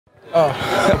Oh,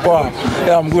 wow.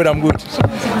 Yeah, I'm good.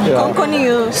 Yeah. Konkoni,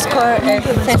 you score a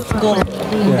first goal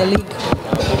in the league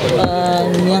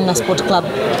in Yanga Sport Club.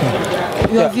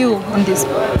 Your view on this?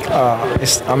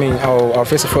 I'll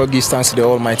first of all give thanks to the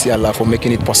Almighty Allah for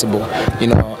making it possible.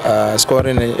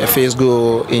 Scoring a first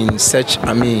goal in such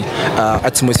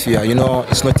atmosphere.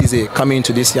 It's not easy coming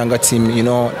into this Yanga team.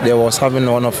 They was having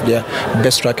one of their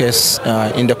best strikers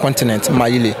in the continent,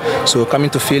 Mayele. So coming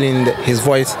to feeling his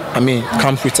voice,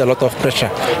 comes with a lot of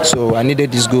pressure. So I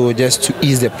needed this goal just to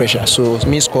ease the pressure. So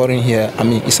me scoring here,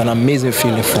 it's an amazing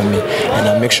feeling for me, and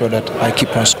I make sure that I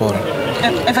keep on scoring.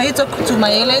 Have you talked to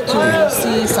Mayele to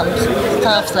see some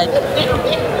stuff like?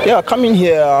 Yeah, coming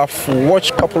here, I've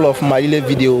watched a couple of Mayele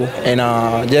video, and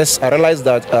I realized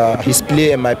that his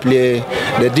play and my play,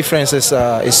 the differences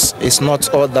is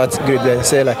not all that great. They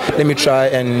say let me try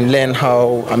and learn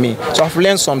how. So I've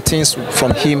learned some things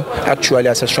from him actually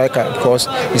as a striker, because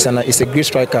he's a great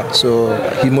striker. So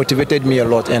he motivated me a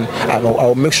lot, and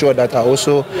I'll make sure that I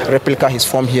also replicate his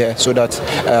form here, so that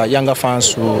younger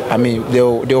fans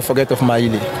they'll forget of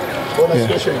Mayele. So,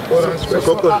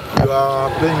 Konkoni, you are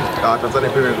playing Tanzania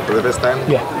Premier League for the first time.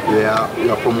 Yeah.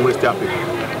 You are from West Africa.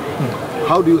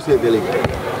 How do you see the league?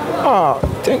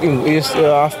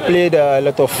 I've played a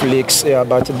lot of leagues,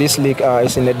 but this league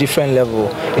is in a different level.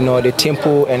 The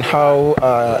tempo and how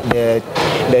the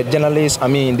journalists,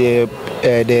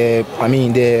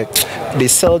 they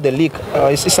sell the league.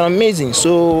 It's amazing.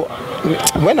 So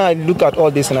when I look at all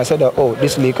this and I said that,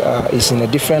 this league is in a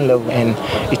different level, and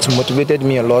it motivated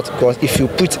me a lot, because if you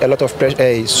put a lot of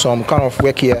pressure, some kind of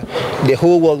work here, the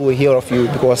whole world will hear of you,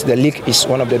 because the league is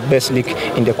one of the best league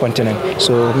in the continent.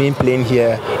 So me playing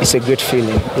here is a great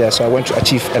feeling. Yeah, so I want to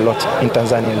achieve a lot in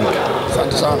Tanzania league.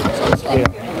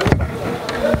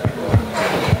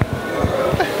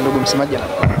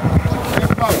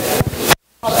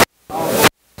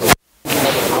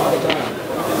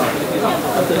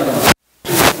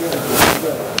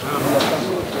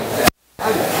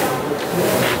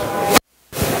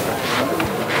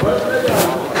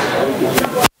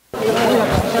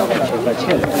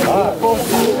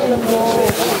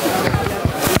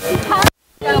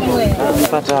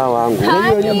 Pata wangu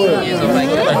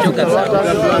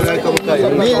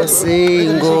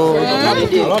single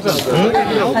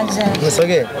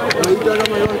Msoge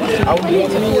au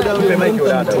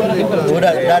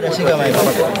dada shika mic.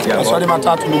 Maswali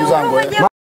matatu ndugu zangu.